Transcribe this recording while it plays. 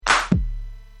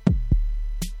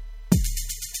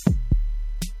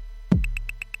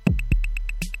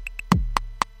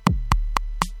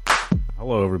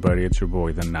Hello, everybody. It's your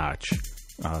boy, The Notch,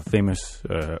 famous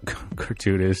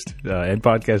cartoonist and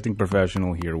podcasting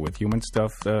professional here with Human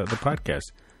Stuff, the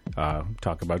podcast.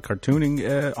 Talk about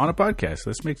cartooning on a podcast.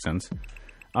 This makes sense.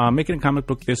 Making a comic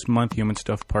book this month, Human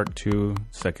Stuff Part 2,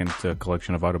 second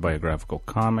collection of autobiographical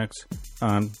comics.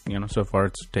 So far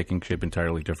it's taking shape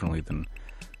entirely differently than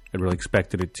I really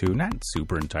expected it to. Not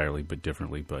super entirely, but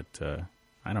differently. But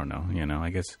I don't know. I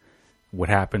guess what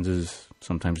happens is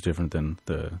sometimes different than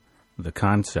the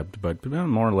concept, but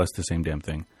more or less the same damn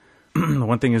thing. The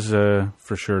one thing is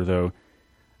for sure, though,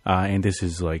 and this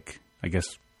is like, I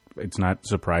guess it's not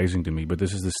surprising to me, but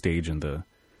this is the stage in the,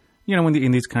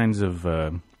 in these kinds of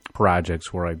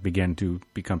projects where I begin to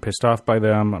become pissed off by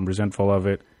them, I'm resentful of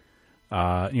it,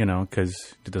 because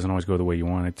it doesn't always go the way you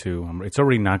want it to. It's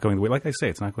already not going the way, like I say,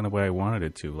 it's not going the way I wanted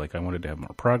it to. Like, I wanted to have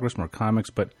more progress, more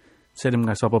comics, but setting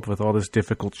myself up with all this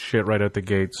difficult shit right out the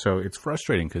gate, so it's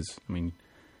frustrating because,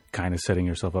 kind of setting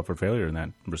yourself up for failure in that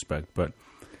respect, but,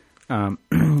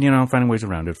 finding ways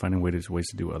around it, finding ways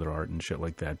to do other art and shit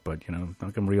like that, but,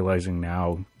 like I'm realizing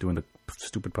now, doing the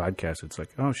stupid podcast, it's like,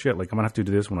 oh shit, like I'm gonna have to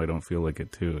do this when I don't feel like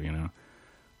it too,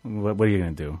 what are you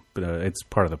gonna do? But it's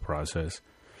part of the process,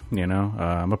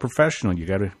 I'm a professional, you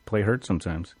gotta play hurt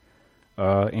sometimes.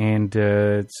 So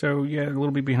yeah, a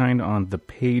little bit behind on the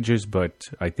pages, but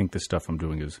I think the stuff I'm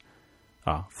doing is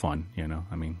fun,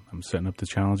 I'm setting up the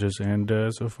challenges, and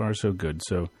so far so good.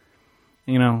 So,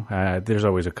 there's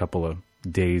always a couple of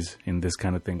days in this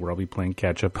kind of thing where I'll be playing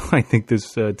catch up. I think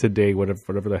this today,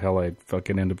 whatever the hell I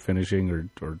fucking end up finishing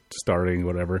or starting,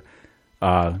 whatever,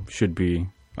 should be,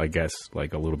 I guess,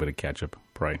 like a little bit of catch up.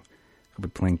 Probably I'll be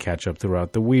playing catch up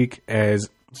throughout the week as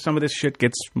some of this shit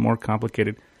gets more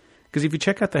complicated. Because if you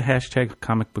check out the hashtag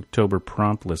Comic Booktober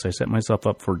prompt list, I set myself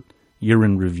up for year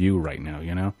in review right now,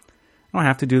 I don't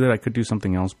have to do that. I could do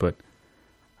something else, but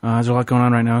there's a lot going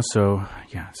on right now. So,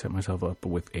 yeah, I set myself up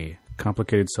with a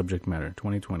complicated subject matter.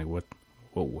 2020, whoa,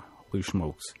 holy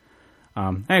smokes.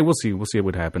 Hey, we'll see. We'll see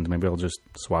what happens. Maybe I'll just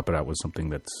swap it out with something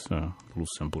that's a little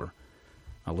simpler,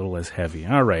 a little less heavy.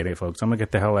 All right, hey, folks, I'm going to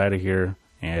get the hell out of here.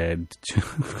 And,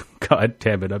 God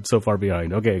damn it, I'm so far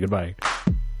behind. Okay, goodbye.